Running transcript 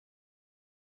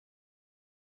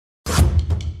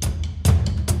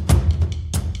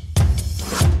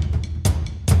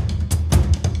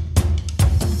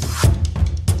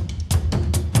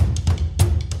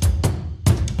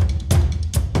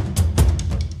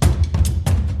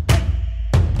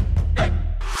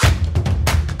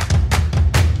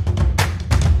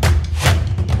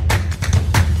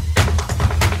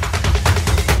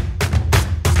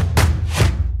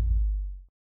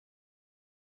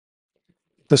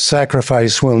The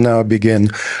sacrifice will now begin.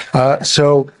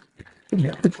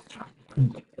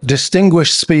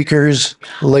 Distinguished speakers,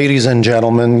 ladies and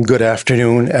gentlemen, good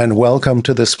afternoon, and welcome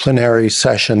to this plenary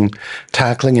session,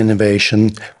 Tackling Inflation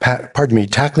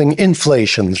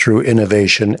Through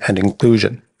Innovation and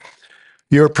Inclusion.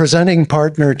 Your presenting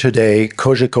partner today,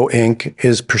 Cogeco Inc.,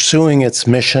 is pursuing its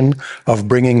mission of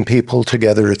bringing people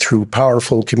together through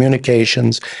powerful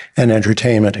communications and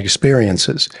entertainment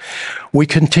experiences. We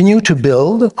continue to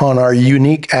build on our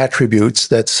unique attributes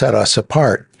that set us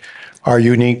apart. Our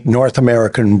unique North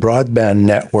American broadband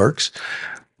networks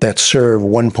that serve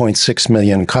 1.6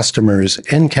 million customers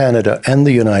in Canada and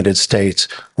the United States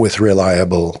with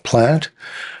reliable plant,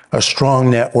 a strong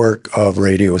network of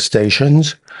radio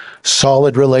stations,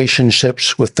 solid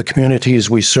relationships with the communities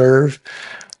we serve,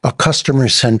 a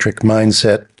customer-centric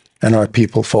mindset, and our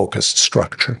people-focused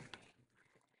structure.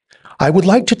 I would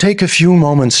like to take a few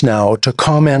moments now to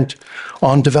comment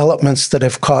on developments that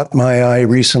have caught my eye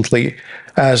recently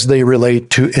as they relate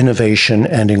to innovation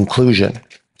and inclusion.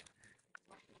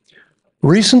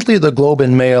 Recently, the Globe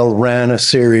and Mail ran a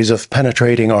series of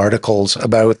penetrating articles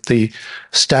about the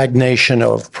stagnation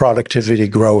of productivity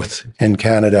growth in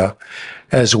Canada,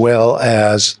 as well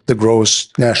as the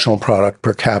gross national product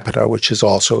per capita, which is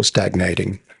also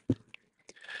stagnating.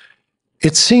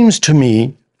 It seems to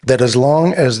me that as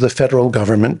long as the federal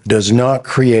government does not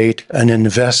create an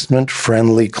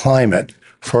investment-friendly climate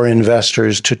for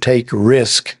investors to take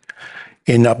risk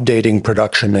in updating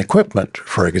production equipment,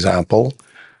 for example,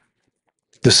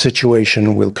 the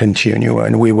situation will continue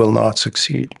and we will not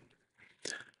succeed.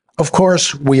 Of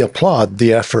course, we applaud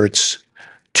the efforts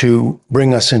to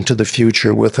bring us into the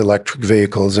future with electric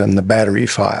vehicles and the battery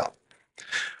file.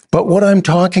 But what I'm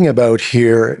talking about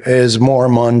here is more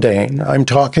mundane. I'm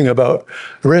talking about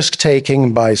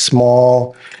risk-taking by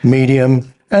small,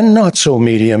 medium, and not so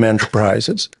medium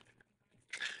enterprises.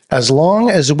 As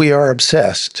long as we are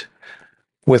obsessed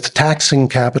with taxing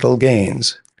capital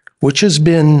gains, which has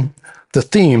been the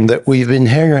theme that we've been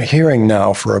hearing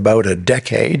now for about a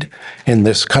decade in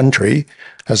this country,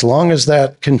 as long as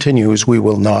that continues, we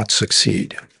will not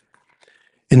succeed.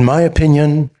 In my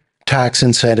opinion, tax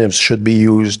incentives should be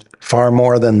used far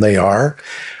more than they are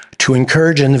to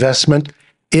encourage investment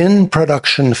in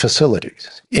production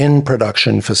facilities,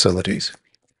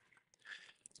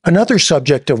 Another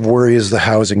subject of worry is the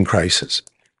housing crisis.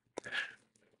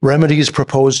 Remedies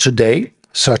proposed to date,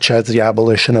 such as the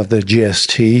abolition of the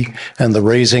GST and the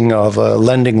raising of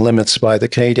lending limits by the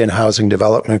Canadian Housing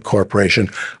Development Corporation,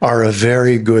 are a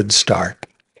very good start.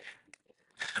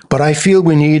 But I feel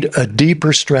we need a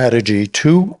deeper strategy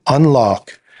to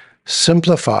unlock,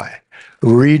 simplify,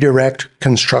 redirect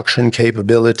construction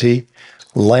capability,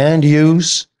 land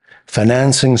use,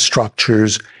 financing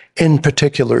structures, in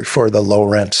particular for the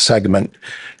low-rent segment,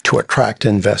 to attract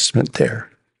investment there.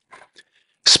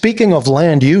 Speaking of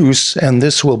land use, and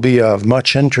this will be of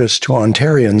much interest to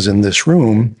Ontarians in this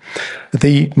room,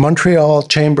 the Montreal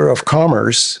Chamber of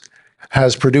Commerce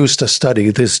has produced a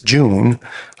study this June,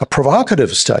 a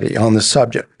provocative study on the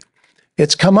subject.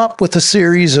 It's come up with a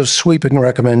series of sweeping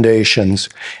recommendations,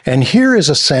 and here is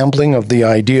a sampling of the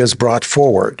ideas brought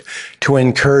forward to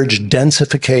encourage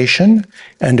densification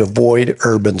and avoid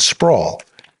urban sprawl.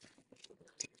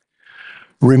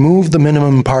 Remove the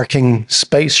minimum parking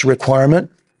space requirement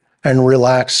and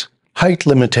relax height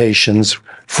limitations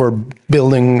for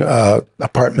building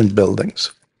apartment buildings.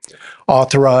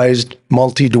 Authorized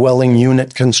multi-dwelling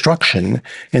unit construction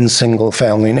in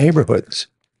single-family neighborhoods.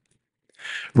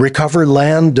 Recover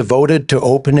land devoted to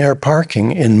open-air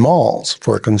parking in malls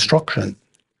for construction.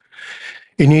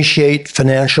 Initiate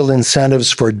financial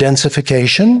incentives for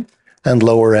densification and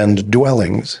lower-end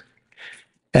dwellings.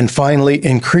 And finally,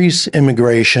 increase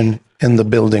immigration in the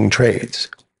building trades.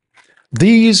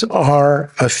 These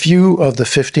are a few of the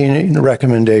 15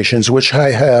 recommendations which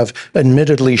I have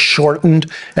admittedly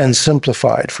shortened and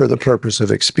simplified for the purpose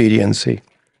of expediency.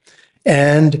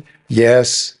 And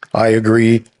yes, I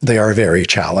agree, they are very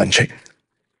challenging.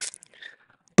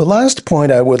 The last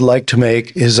point I would like to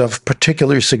make is of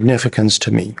particular significance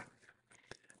to me.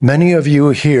 Many of you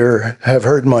here have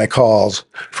heard my calls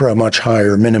for a much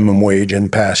higher minimum wage in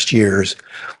past years,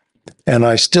 and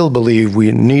I still believe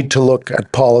we need to look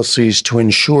at policies to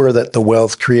ensure that the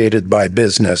wealth created by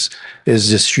business is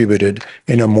distributed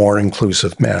in a more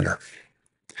inclusive manner.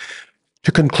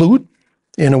 To conclude,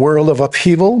 in a world of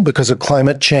upheaval because of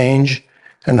climate change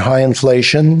and high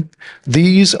inflation,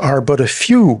 these are but a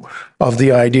few of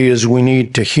the ideas we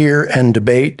need to hear and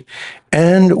debate,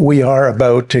 and we are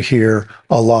about to hear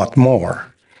a lot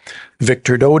more.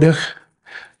 Victor Dodig,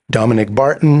 Dominic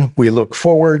Barton, we look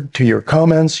forward to your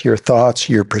comments, your thoughts,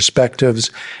 your perspectives,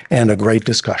 and a great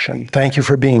discussion. Thank you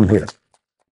for being here.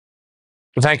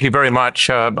 Thank you very much.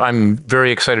 I'm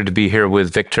very excited to be here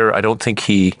with Victor. I don't think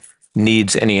he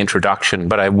needs any introduction,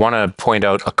 but I want to point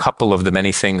out a couple of the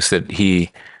many things that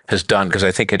he has done, because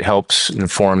I think it helps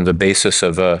inform the basis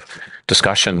of a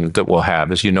discussion that we'll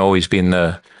have. As you know, he's been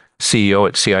the CEO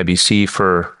at CIBC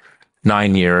for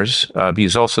 9 years.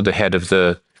 He's also the head of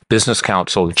the Business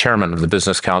Council, the chairman of the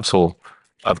Business Council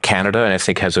of Canada, and I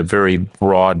think has a very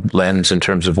broad lens in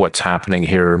terms of what's happening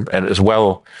here, and as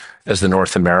well as the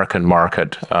North American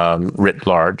market writ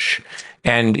large.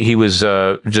 And he was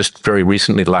just very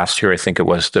recently, last year, I think it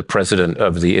was, the president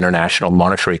of the International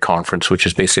Monetary Conference, which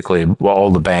is basically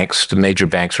all the banks, the major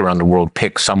banks around the world,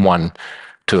 pick someone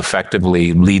to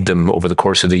effectively lead them over the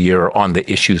course of the year on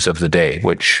the issues of the day,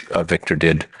 which Victor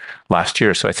did last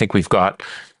year. So I think we've got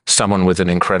someone with an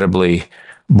incredibly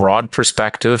broad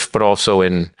perspective, but also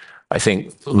in, I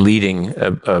think, leading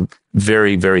a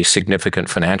very, very significant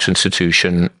financial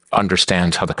institution,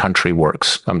 understands how the country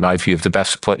works. My view of the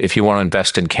best, if you want to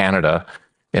invest in Canada,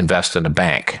 invest in a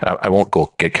bank. I won't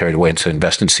get carried away and say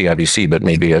invest in CIBC, but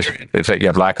maybe if you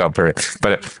have blackout period.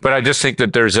 But I just think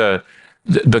that there's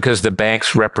because the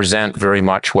banks represent very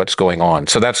much what's going on.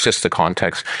 So that's just the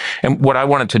context. And what I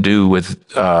wanted to do, with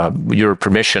your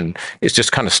permission, is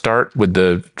just kind of start with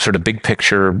the sort of big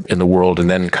picture in the world, and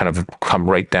then kind of come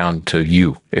right down to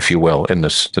you, if you will, in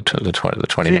the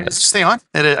 20 minutes. Stay on.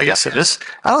 I guess it is.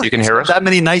 I don't You can hear us? that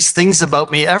many nice things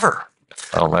about me ever.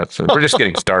 Oh, we're just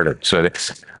getting started.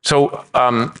 So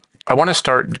I want to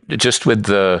start just with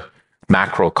the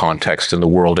macro context in the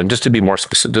world, and just to be more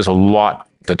specific, there's a lot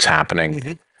that's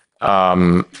happening.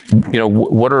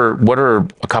 What are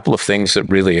a couple of things that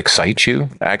really excite you,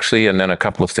 actually, and then a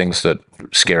couple of things that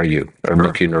scare you or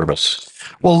make you nervous?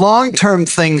 Well, long-term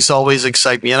things always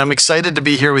excite me, and I'm excited to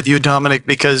be here with you, Dominic,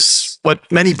 because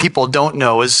what many people don't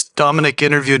know is Dominic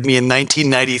interviewed me in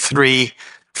 1993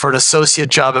 for an associate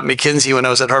job at McKinsey when I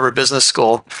was at Harvard Business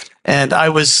School. And I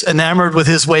was enamored with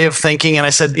his way of thinking, and I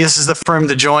said, this is the firm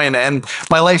to join. And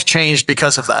my life changed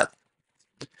because of that.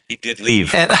 He did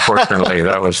leave, unfortunately.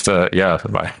 That was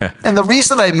And the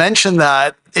reason I mention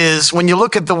that is when you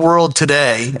look at the world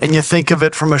today and you think of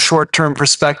it from a short-term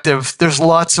perspective, there's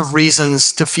lots of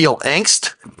reasons to feel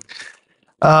angst.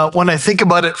 When I think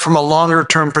about it from a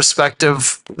longer-term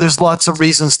perspective, there's lots of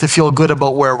reasons to feel good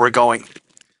about where we're going.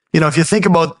 If you think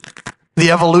about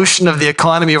the evolution of the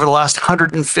economy over the last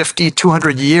 150,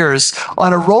 200 years,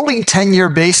 on a rolling 10-year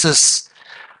basis,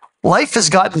 life has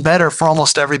gotten better for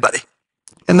almost everybody.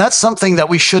 And that's something that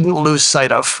we shouldn't lose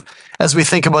sight of as we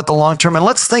think about the long term. And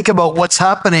let's think about what's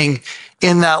happening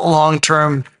in that long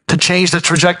term to change the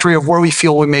trajectory of where we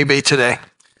feel we may be today.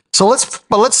 So let's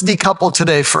decouple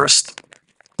today first.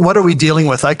 What are we dealing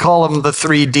with? I call them the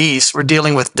 3 Ds. We're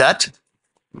dealing with debt.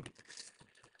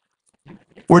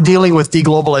 We're dealing with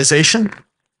deglobalization.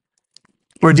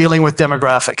 We're dealing with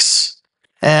demographics.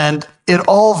 And it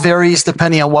all varies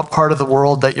depending on what part of the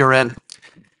world that you're in.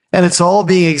 And it's all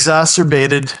being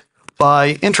exacerbated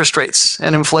by interest rates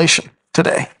and inflation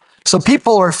today. So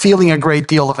people are feeling a great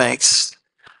deal of angst.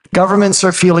 Governments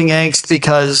are feeling angst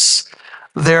because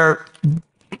their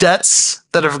debts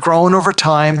that have grown over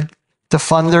time to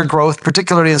fund their growth,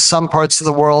 particularly in some parts of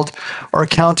the world, are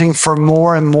accounting for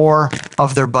more and more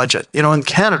of their budget. In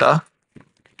Canada,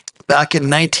 back in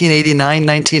 1989,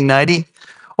 1990,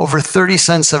 over 30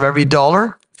 cents of every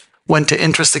dollar went to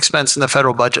interest expense in the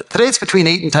federal budget. Today, it's between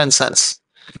 8 and 10 cents.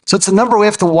 So it's a number we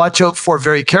have to watch out for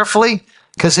very carefully,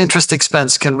 because interest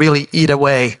expense can really eat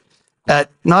away at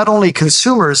not only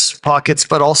consumers' pockets,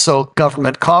 but also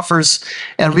government coffers,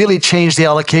 and really change the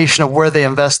allocation of where they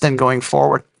invest in going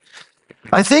forward.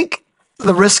 I think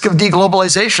the risk of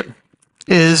deglobalization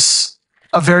is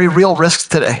a very real risk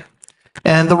today.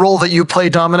 And the role that you play,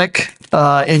 Dominic,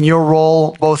 in your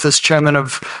role, both as chairman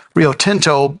of Rio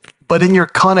Tinto, but in your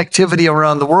connectivity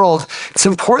around the world, it's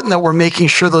important that we're making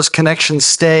sure those connections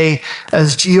stay,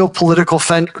 as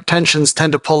geopolitical tensions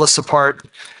tend to pull us apart.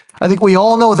 I think we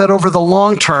all know that over the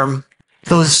long term,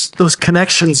 those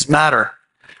connections matter.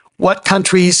 What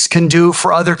countries can do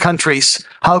for other countries,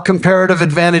 how comparative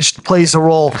advantage plays a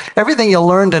role. Everything you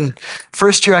learned in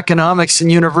first-year economics in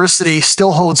university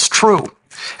still holds true.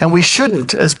 And we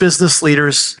shouldn't, as business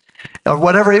leaders, or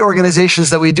whatever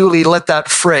organizations that we do lead, let that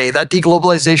fray. That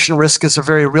deglobalization risk is a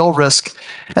very real risk.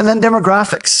 And then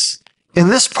demographics. In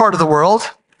this part of the world,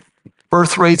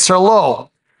 birth rates are low.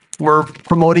 We're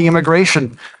promoting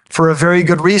immigration. for a very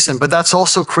good reason, but that's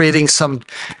also creating some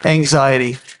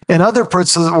anxiety. In other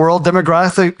parts of the world,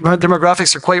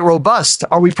 demographics are quite robust.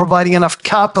 Are we providing enough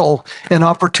capital and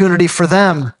opportunity for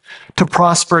them to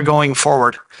prosper going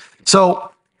forward?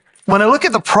 So when I look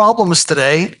at the problems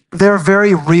today, they're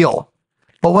very real.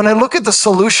 But when I look at the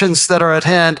solutions that are at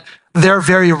hand, they're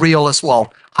very real as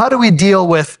well. How do we deal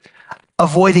with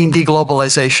avoiding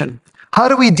deglobalization? How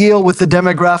do we deal with the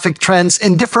demographic trends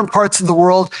in different parts of the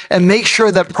world and make sure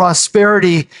that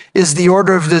prosperity is the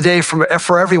order of the day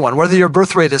for everyone, whether your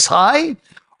birth rate is high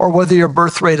or whether your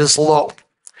birth rate is low?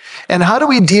 And how do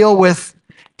we deal with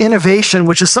innovation,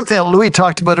 which is something that Louis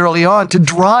talked about early on, to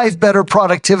drive better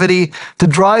productivity, to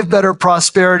drive better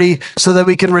prosperity so that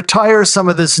we can retire some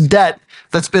of this debt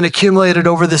that's been accumulated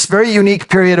over this very unique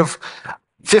period of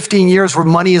 15 years where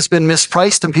money has been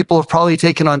mispriced and people have probably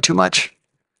taken on too much.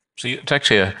 So it's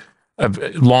actually a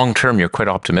long term, you're quite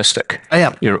optimistic. I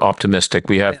am. You're optimistic.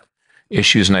 We have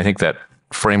issues, and I think that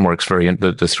framework's the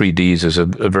 3Ds is a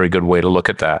very good way to look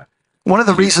at that. One of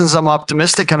the reasons I'm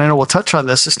optimistic, and I know we'll touch on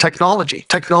this, is technology.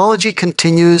 Technology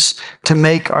continues to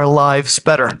make our lives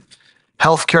better.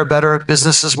 Healthcare better,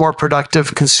 businesses more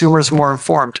productive, consumers more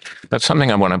informed. That's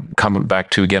something I want to come back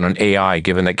to again on AI,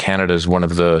 given that Canada is one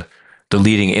of the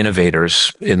leading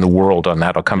innovators in the world on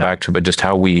that. I'll come back to, but just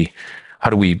how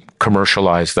do we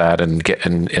commercialize that and get,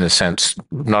 in a sense,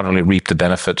 not only reap the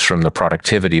benefits from the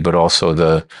productivity, but also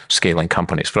the scaling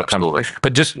companies. But Absolutely.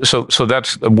 But just so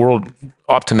that's the world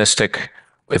optimistic.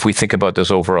 If we think about this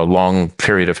over a long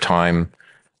period of time,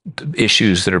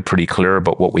 issues that are pretty clear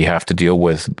about what we have to deal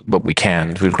with, but we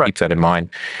can. We keep that in mind.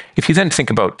 If you then think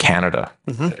about Canada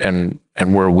and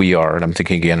where we are, and I'm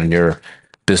thinking again in your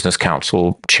business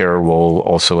council chair role,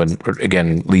 also in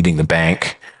again leading the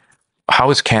bank. How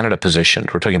is Canada positioned?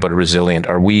 We're talking about a resilient.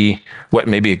 Are we? What?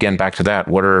 Maybe again back to that.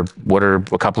 What are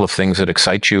a couple of things that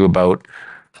excite you about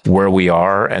where we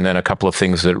are, and then a couple of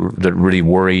things that really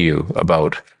worry you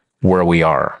about where we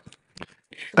are?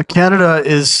 Canada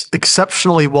is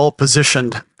exceptionally well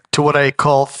positioned to what I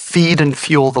call feed and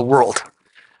fuel the world.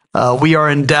 We are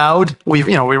endowed.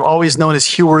 We're always known as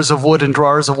hewers of wood and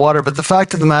drawers of water. But the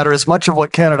fact of the matter is, much of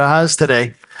what Canada has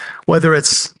today, whether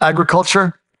it's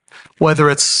agriculture, whether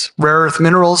it's rare earth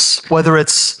minerals, whether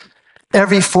it's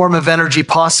every form of energy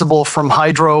possible from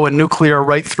hydro and nuclear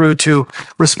right through to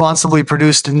responsibly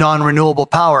produced non-renewable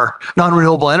power,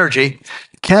 non-renewable energy,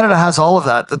 Canada has all of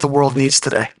that the world needs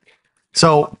today.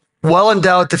 So well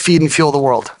endowed to feed and fuel the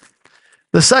world.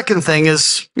 The second thing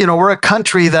is, we're a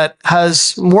country that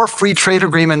has more free trade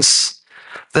agreements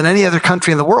than any other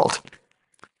country in the world.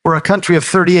 We're a country of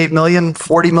 38 million,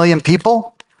 40 million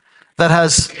people that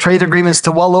has trade agreements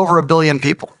to well over 1 billion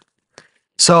people.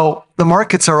 So the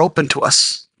markets are open to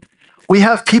us. We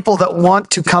have people that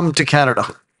want to come to Canada.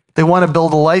 They want to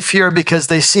build a life here because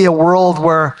they see a world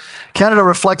where Canada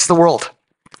reflects the world.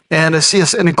 And I see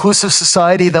an inclusive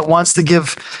society that wants to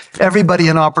give everybody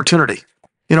an opportunity.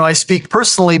 I speak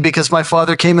personally because my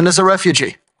father came in as a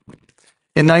refugee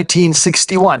in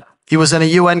 1961. He was in a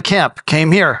UN camp,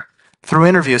 came here through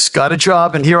interviews, got a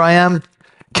job, and here I am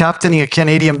captaining a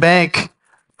Canadian bank,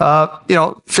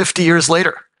 50 years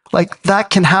later. Like, that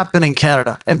can happen in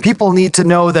Canada. And people need to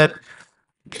know that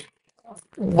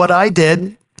what I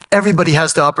did, everybody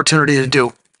has the opportunity to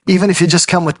do. Even if you just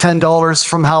come with $10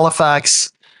 from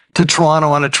Halifax to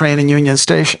Toronto on a train in Union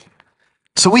Station.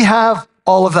 So we have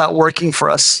all of that working for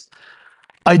us.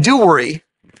 I do worry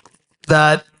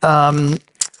that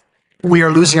we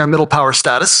are losing our middle power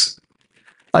status.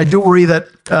 I do worry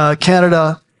that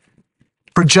Canada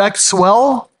projects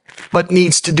well, but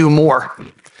needs to do more.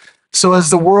 So as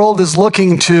the world is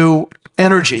looking to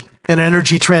energy and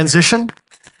energy transition,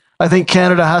 I think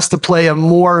Canada has to play a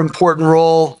more important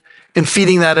role in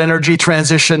feeding that energy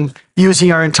transition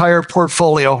using our entire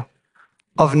portfolio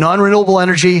of non-renewable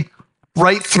energy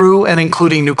right through and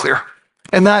including nuclear.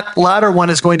 And that latter one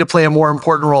is going to play a more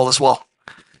important role as well.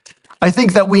 I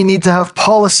think that we need to have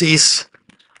policies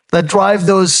that drive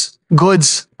those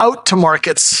goods out to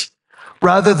markets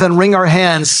rather than wring our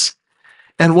hands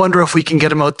and wonder if we can get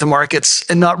them out to markets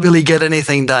and not really get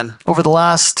anything done. Over the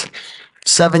last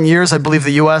 7 years, I believe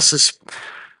the US has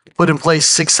put in place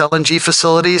 6 LNG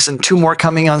facilities and 2 more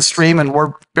coming on stream, and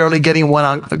we're barely getting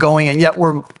one going, and yet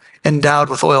we're endowed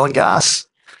with oil and gas.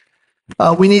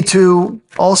 We need to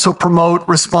also promote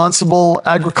responsible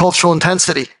agricultural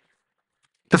intensity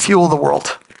to fuel the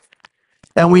world.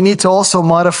 And we need to also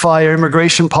modify our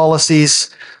immigration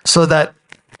policies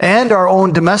and our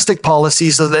own domestic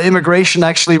policies so that immigration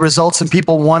actually results in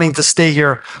people wanting to stay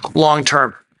here long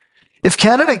term. If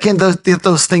Canada can get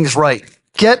those things right,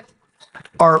 get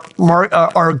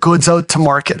our goods out to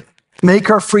market, make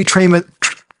our free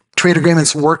trade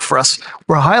agreements work for us.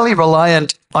 We're highly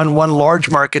reliant on one large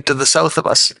market to the south of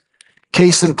us.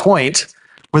 Case in point,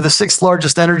 we're the 6th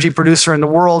largest energy producer in the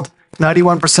world.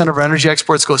 91% of our energy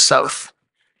exports go south.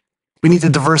 We need to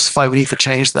diversify. We need to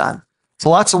change that. So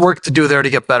lots of work to do there to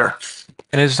get better.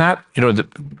 And is that,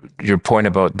 your point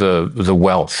about the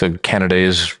wealth? Canada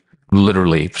is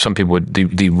literally, some people would,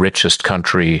 the richest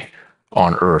country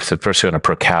on earth, especially on a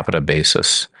per capita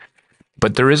basis.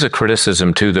 But there is a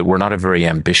criticism too that we're not a very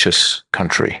ambitious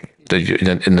country,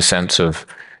 in the sense of,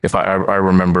 if I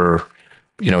remember,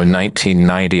 in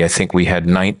 1990, I think we had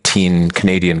 19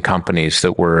 Canadian companies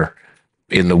that were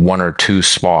in the 1 or 2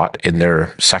 spot in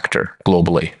their sector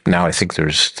globally. Now I think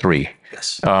there's 3.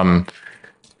 Yes.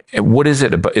 What is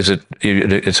it about?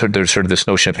 There's sort of this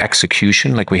notion of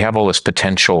execution. Like, we have all this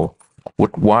potential.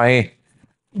 I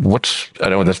don't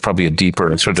know, that's probably a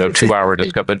deeper sort of 2-hour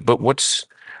discussion, but what's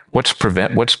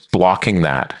blocking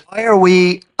that? Why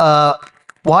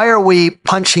are we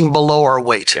punching below our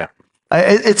weight? Yeah.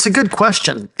 It's a good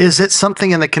question. Is it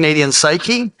something in the Canadian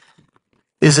psyche?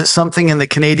 Is it something in the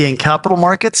Canadian capital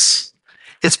markets?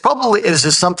 Is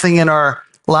it something in our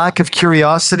lack of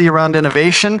curiosity around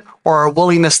innovation, or our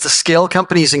willingness to scale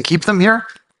companies and keep them here?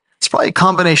 It's probably a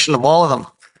combination of all of them.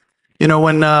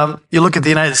 When you look at the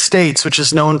United States, which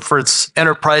is known for its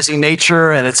enterprising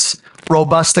nature and its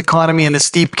robust economy and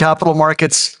its deep capital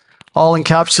markets, all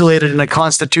encapsulated in a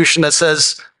constitution that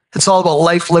says it's all about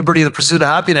life, liberty, and the pursuit of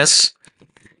happiness.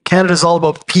 Canada's all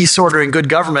about peace, order, and good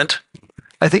government.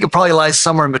 I think it probably lies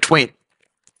somewhere in between.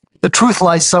 The truth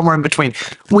lies somewhere in between.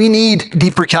 We need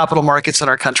deeper capital markets in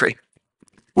our country.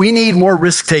 We need more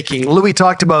risk-taking. Louis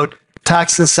talked about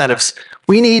tax incentives.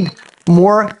 We need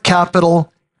more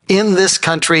capital in this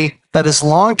country that is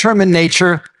long-term in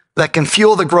nature, that can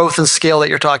fuel the growth and scale that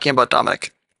you're talking about,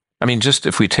 Dominic. I mean, just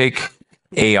if we take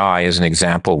AI as an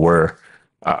example, where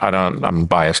I'm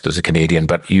biased as a Canadian,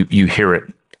 but you hear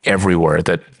it everywhere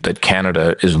that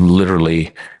Canada is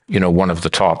literally, one of the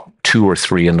top 2 or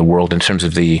 3 in the world in terms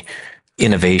of the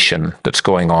innovation that's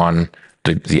going on,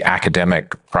 the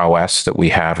academic prowess that we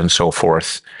have, and so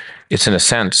forth. It's, in a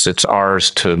sense, it's ours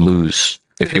to lose,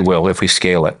 if you will, if we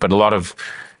scale it. But a lot of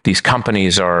these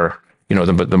companies are,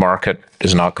 the market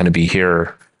is not going to be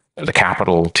here. The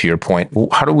capital, to your point,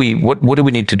 what do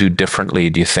we need to do differently,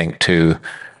 do you think, to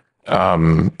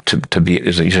be,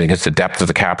 is it, you think it's the depth of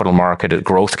the capital market,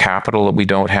 growth capital that we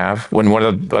don't have? When one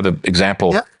of the other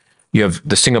example, yeah. You have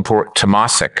the Singapore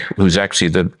Temasek, who's actually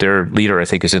their leader, I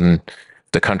think, is in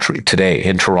the country today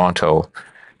in Toronto.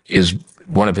 Is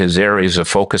one of his areas of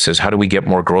focus is how do we get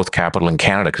more growth capital in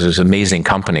Canada? Because there's amazing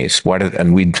companies.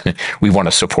 And we want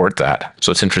to support that.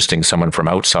 So it's interesting, someone from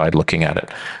outside looking at it.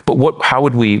 But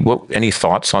any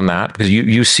thoughts on that? Because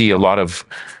you see a lot of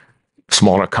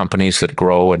smaller companies that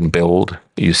grow and build.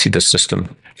 You see the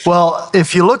system. Well,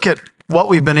 if you look at what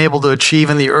we've been able to achieve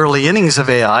in the early innings of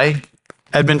AI,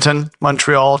 Edmonton,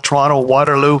 Montreal, Toronto,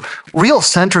 Waterloo, real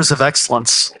centers of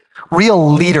excellence, real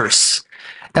leaders.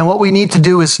 And what we need to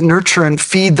do is nurture and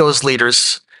feed those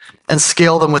leaders and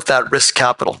scale them with that risk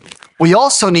capital. We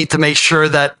also need to make sure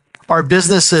that our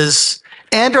businesses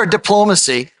and our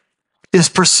diplomacy is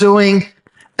pursuing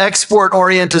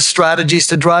export-oriented strategies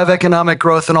to drive economic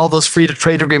growth and all those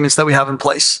free-to-trade agreements that we have in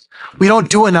place. We don't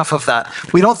do enough of that.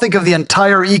 We don't think of the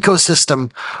entire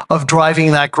ecosystem of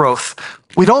driving that growth.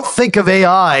 We don't think of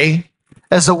AI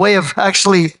as a way of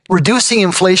actually reducing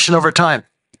inflation over time.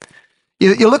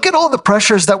 You look at all the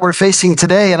pressures that we're facing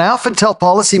today, and I often tell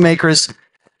policymakers,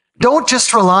 don't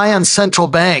just rely on central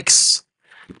banks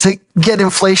to get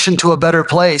inflation to a better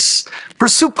place.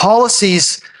 Pursue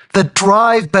policies that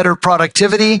drive better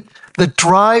productivity, that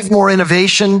drive more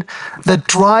innovation, that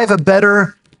drive a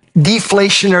better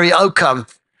deflationary outcome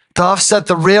to offset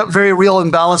the very real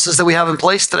imbalances that we have in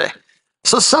place today.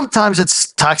 So sometimes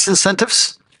it's tax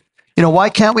incentives. Why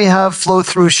can't we have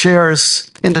flow-through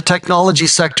shares in the technology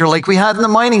sector like we had in the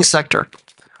mining sector?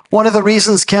 One of the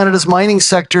reasons Canada's mining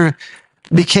sector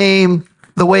became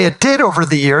the way it did over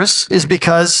the years is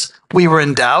because we were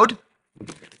endowed.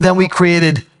 Then we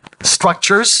created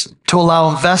structures to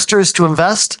allow investors to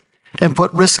invest and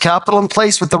put risk capital in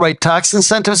place with the right tax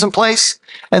incentives in place.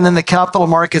 And then the capital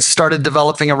markets started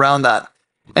developing around that.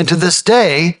 And to this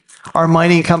day, our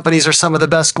mining companies are some of the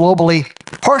best globally,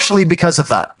 partially because of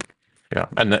that. Yeah,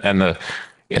 and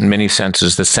in many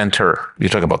senses, the center, you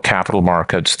talk about capital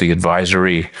markets, the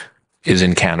advisory is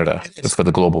in Canada for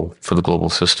the global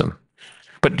system.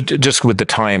 But just with the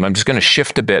time, I'm just going to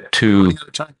shift a bit to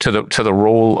the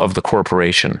role of the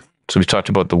corporation. So we talked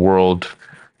about the world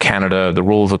Canada, the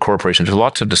role of the corporation. There's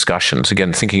lots of discussions.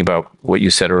 Again, thinking about what you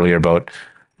said earlier about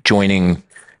joining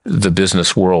the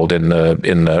business world in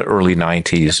the early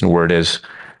 90s and where it is,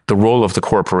 the role of the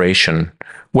corporation.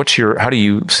 How do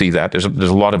you see that? There's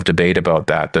a lot of debate about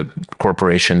that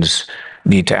corporations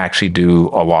need to actually do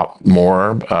a lot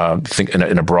more, think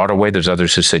in a broader way. There's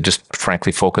others who say just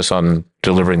frankly focus on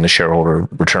delivering the shareholder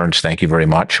returns. Thank you very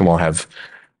much. And we'll have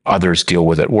others deal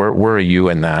with it. Where are you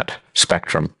in that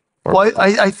spectrum? Well,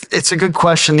 it's a good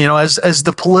question. You know, as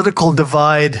the political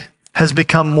divide has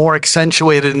become more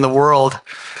accentuated in the world,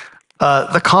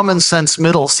 the common sense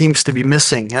middle seems to be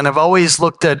missing. And I've always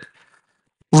looked at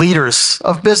leaders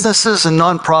of businesses and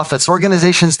nonprofits,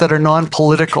 organizations that are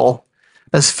non-political,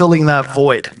 as filling that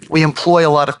void. We employ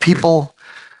a lot of people.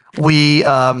 We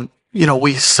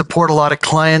support a lot of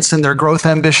clients in their growth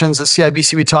ambitions. At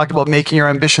CIBC, we talk about making your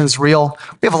ambitions real.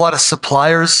 We have a lot of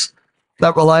suppliers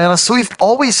that rely on us. So we've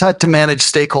always had to manage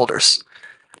stakeholders.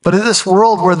 But in this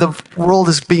world where the world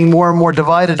is being more and more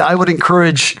divided, I would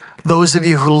encourage those of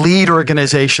you who lead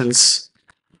organizations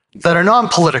that are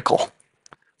non-political,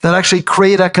 that actually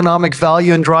create economic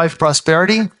value and drive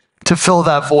prosperity, to fill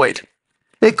that void.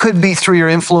 It could be through your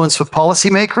influence with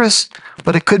policymakers,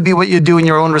 but it could be what you do in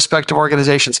your own respective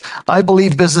organizations. I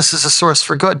believe business is a source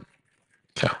for good.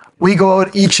 Yeah. We go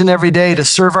out each and every day to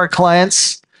serve our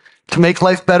clients, to make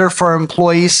life better for our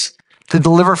employees, to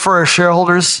deliver for our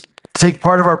shareholders, to take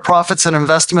part of our profits and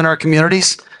invest them in our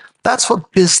communities. That's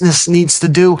what business needs to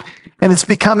do. And it's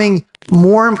becoming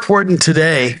more important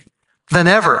today than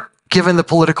ever, given the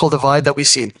political divide that we've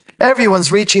seen.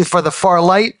 Everyone's reaching for the far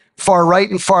right,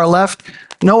 and far left.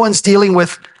 No one's dealing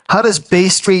with how does Bay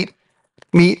Street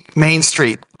meet Main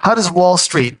Street? How does Wall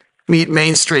Street meet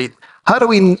Main Street? How do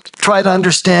we try to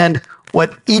understand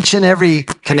what each and every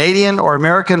Canadian or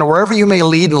American or wherever you may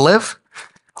lead and live,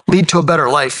 lead to a better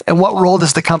life? And what role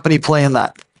does the company play in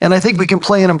that? And I think we can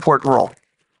play an important role.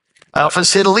 I often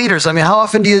say to leaders, I mean, how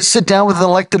often do you sit down with an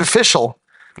elected official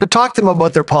to talk to them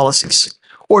about their policies?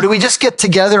 Or do we just get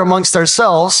together amongst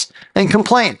ourselves and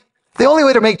complain? The only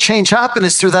way to make change happen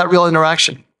is through that real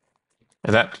interaction.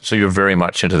 So you're very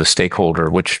much into the stakeholder,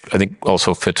 which I think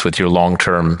also fits with your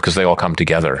long-term, because they all come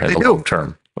together in the long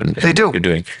term. They do.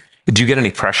 Do you get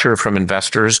any pressure from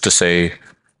investors to say,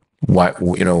 why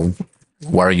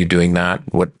are you doing that?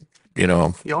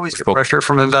 You always get pressure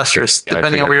from investors,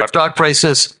 depending on where your stock price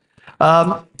is.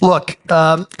 I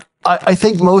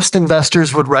think most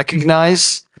investors would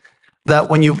recognize that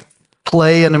when you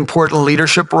play an important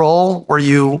leadership role, where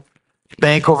you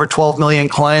bank over 12 million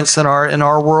clients in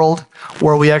our world,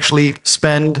 where we actually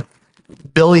spend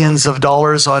billions of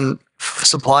dollars on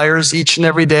suppliers each and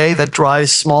every day that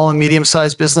drives small and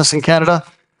medium-sized business in Canada,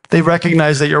 they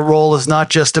recognize that your role is not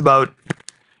just about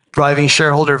driving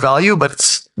shareholder value,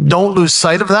 but don't lose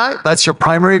sight of that. That's your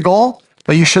primary goal,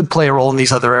 but you should play a role in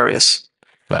these other areas.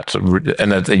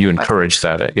 You encourage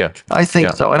that, yeah. I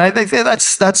think so, and I think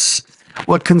that's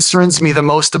what concerns me the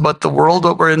most about the world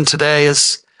that we're in today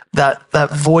is that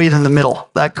void in the middle,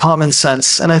 that common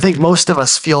sense. And I think most of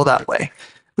us feel that way.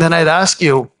 Then I'd ask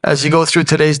you, as you go through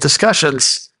today's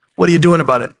discussions, what are you doing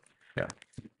about it? Yeah.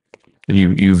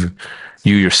 You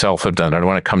yourself have done it. I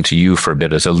want to come to you for a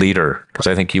bit as a leader, because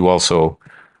I think you also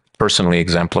personally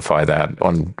exemplify that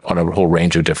on a whole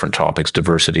range of different topics,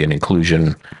 diversity and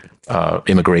inclusion,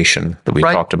 immigration that we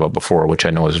talked about before, which I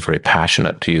know is very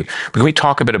passionate to you. But can we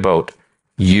talk a bit about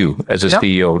you as a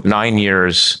CEO, 9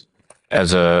 years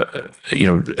as a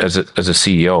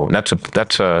CEO, and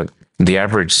that's the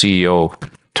average CEO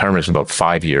term is about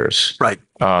 5 years. Right.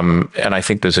 And I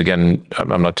think there's, again,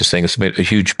 I'm not just saying it's a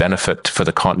huge benefit for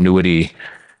the continuity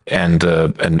and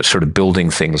sort of building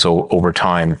things over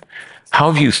time. How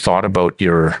have you thought about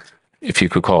if you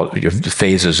could call it, your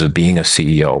phases of being a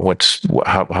CEO? What's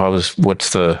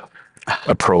the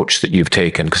approach that you've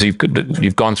taken? Because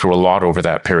you've gone through a lot over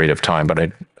that period of time,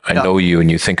 but I know you, and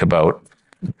you think about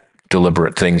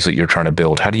deliberate things that you're trying to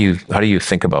build. How do you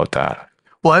think about that?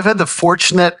 Well, I've had the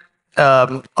fortunate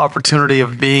opportunity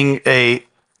of being a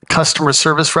customer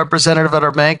service representative at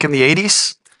our bank in the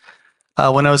 80s.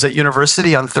 When I was at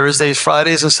university on Thursdays,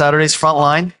 Fridays, and Saturdays,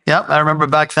 frontline. Yeah, I remember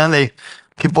back then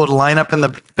people would line up in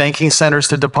the banking centers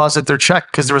to deposit their check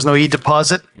because there was no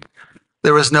e-deposit.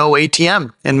 There was no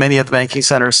ATM in many of the banking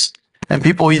centers. And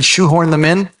people would shoehorn them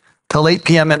in till 8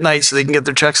 p.m. at night so they can get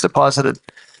their checks deposited.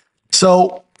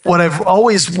 So what I've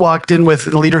always walked in with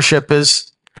in leadership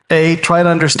is, try to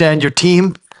understand your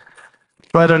team,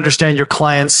 try to understand your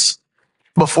clients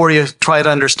before you try to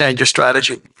understand your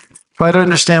strategy. Try to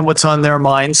understand what's on their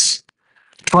minds.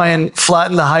 Try and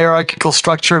flatten the hierarchical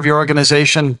structure of your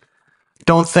organization.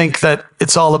 Don't think that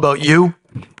it's all about you.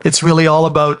 It's really all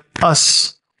about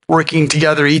us working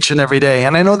together each and every day.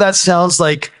 And I know that sounds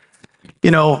like,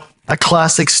 a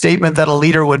classic statement that a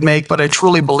leader would make, but I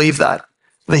truly believe that.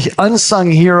 The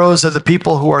unsung heroes are the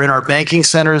people who are in our banking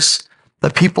centers, the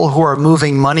people who are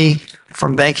moving money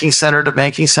from banking center to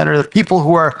banking center, the people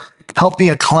who are helping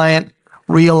a client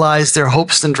realize their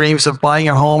hopes and dreams of buying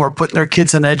a home or putting their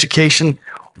kids in education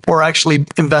or actually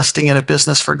investing in a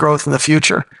business for growth in the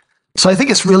future. So I think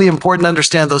it's really important to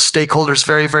understand those stakeholders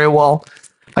very, very well.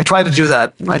 I try to do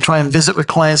that. I try and visit with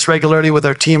clients regularly, with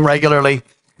our team regularly,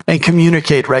 and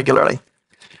communicate regularly.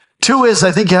 Two is,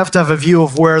 I think you have to have a view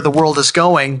of where the world is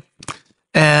going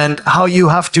and how you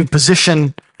have to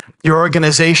position your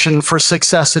organization for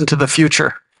success into the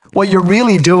future. What you're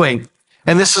really doing,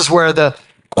 and this is where the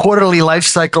quarterly life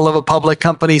cycle of a public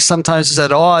company sometimes is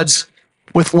at odds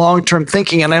with long-term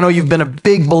thinking. And I know you've been a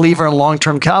big believer in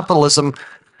long-term capitalism.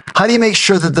 How do you make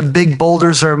sure that the big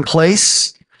boulders are in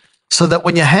place so that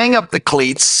when you hang up the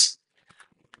cleats,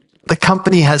 the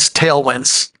company has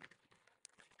tailwinds?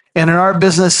 And in our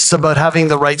business, it's about having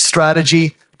the right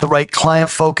strategy, the right client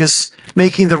focus,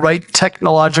 making the right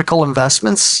technological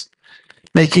investments,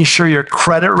 making sure your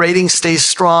credit rating stays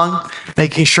strong,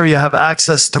 making sure you have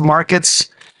access to markets,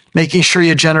 making sure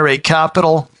you generate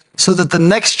capital so that the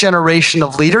next generation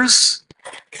of leaders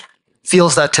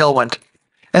feels that tailwind.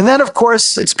 And then, of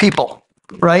course, it's people,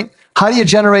 right? How do you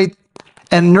generate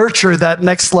and nurture that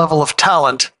next level of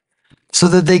talent so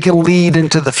that they can lead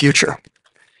into the future?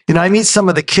 I meet some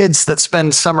of the kids that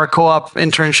spend summer co-op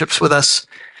internships with us,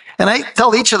 and I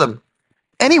tell each of them,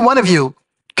 any one of you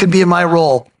could be in my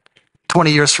role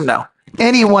 20 years from now.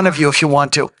 Any one of you, if you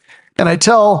want to. And I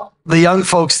tell the young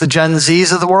folks, the Gen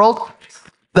Zs of the world,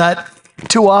 that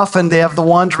too often they have the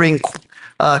wandering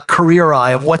career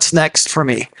eye of what's next for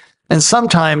me. And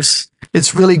sometimes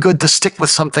it's really good to stick with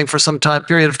something for some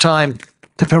period of time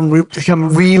to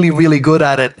become really, really good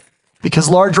at it. Because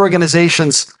large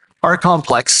organizations are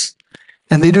complex,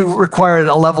 and they do require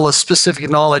a level of specific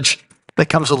knowledge that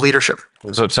comes with leadership.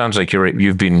 So it sounds like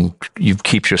you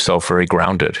keep yourself very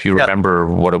grounded. You remember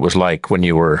what it was like when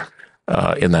you were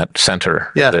in that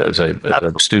center as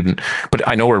a student. But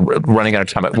I know we're running out of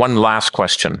time. But one last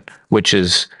question, which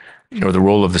is, the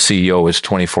role of the CEO is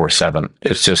 24/7.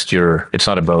 It's just it's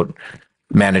not about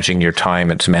managing your time,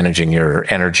 it's managing your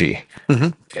energy.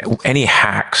 Mm-hmm. Any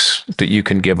hacks that you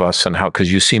can give us on how,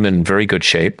 because you seem in very good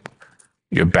shape,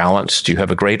 you're balanced, you have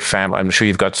a great family. I'm sure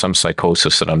you've got some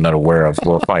psychosis that I'm not aware of.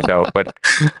 We'll find out, but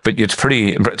it's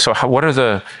pretty. So what are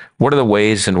the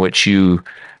ways in which you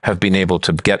have been able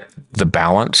to get the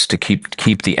balance, to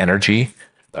keep the energy,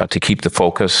 to keep the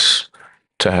focus,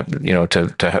 to have,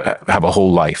 to have a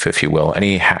whole life, if you will?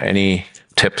 Any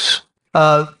tips?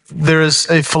 There is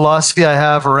a philosophy I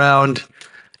have around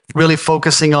really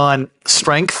focusing on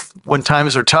strength when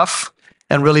times are tough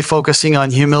and really focusing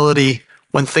on humility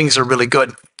when things are really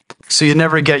good. So you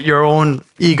never get your own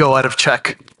ego out of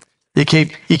check. You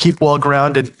keep well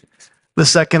grounded. The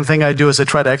second thing I do is I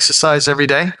try to exercise every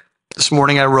day. This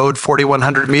morning I rode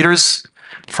 4,100 meters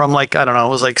from it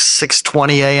was like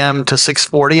 6:20 a.m. to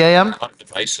 6:40 a.m. A lot of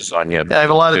devices on you. I have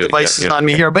a lot of devices on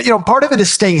me here, but part of it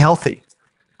is staying healthy.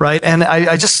 Right. And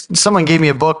someone gave me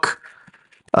a book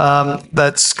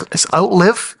it's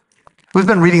Outlive. We've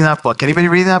been reading that book. Anybody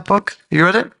reading that book? You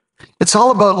read it? It's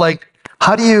all about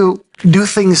how do you do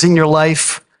things in your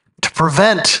life to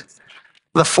prevent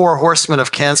the 4 horsemen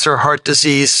of cancer, heart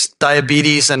disease,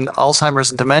 diabetes, and Alzheimer's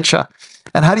and dementia?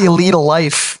 And how do you lead a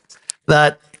life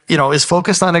that, is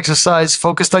focused on exercise,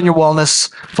 focused on your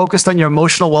wellness, focused on your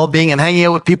emotional well-being and hanging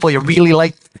out with people you really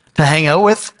like to hang out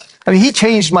with? I mean, he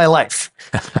changed my life.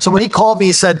 So when he called me,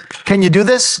 he said, "Can you do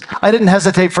this?" I didn't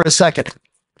hesitate for a second.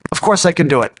 Of course I can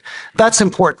do it. That's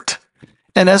important.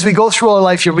 And as we go through our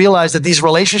life, you realize that these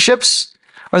relationships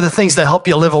are the things that help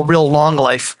you live a real long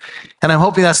life. And I'm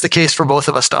hoping that's the case for both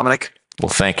of us, Dominic. Well,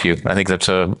 thank you. I think that's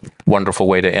a wonderful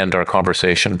way to end our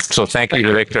conversation. So thank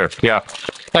you, Victor. Yeah.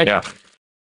 Thank you.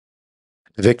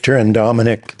 Victor and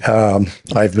Dominic,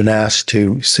 I've been asked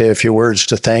to say a few words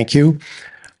to thank you.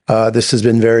 This has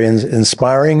been very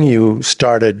inspiring. You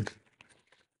started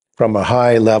from a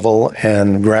high level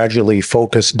and gradually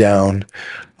focused down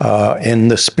in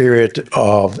the spirit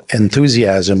of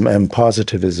enthusiasm and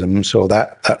positivism. So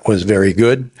that was very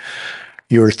good.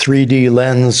 Your 3D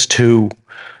lens to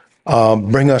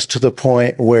bring us to the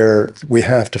point where we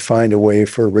have to find a way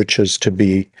for riches to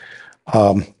be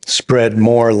spread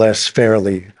more or less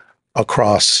fairly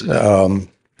across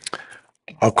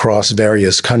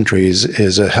various countries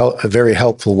is a very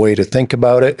helpful way to think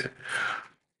about it.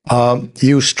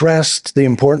 You stressed the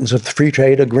importance of the free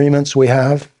trade agreements we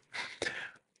have.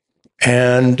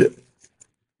 And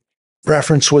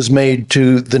reference was made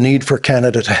to the need for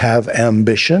Canada to have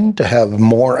ambition, to have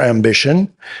more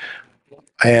ambition.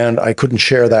 And I couldn't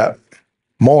share that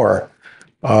more.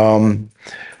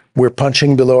 We're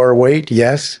punching below our weight,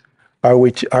 yes. Are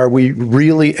we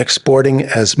really exporting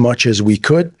as much as we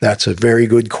could? That's a very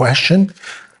good question.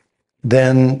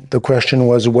 Then the question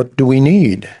was, what do we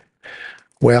need?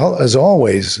 Well, as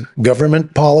always,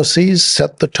 government policies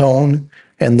set the tone,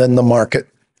 and then the market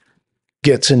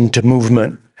gets into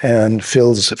movement and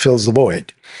fills the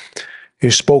void.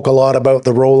 You spoke a lot about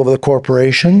the role of the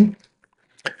corporation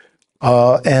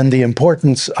and the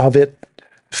importance of it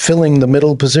filling the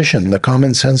middle position, the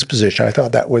common sense position. I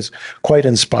thought that was quite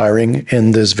inspiring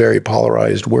in this very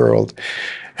polarized world.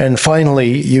 And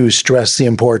finally, you stressed the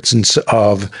importance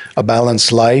of a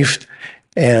balanced life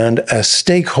and a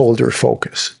stakeholder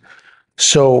focus.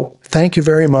 So thank you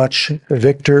very much,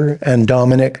 Victor and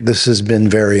Dominic. This has been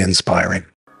very inspiring.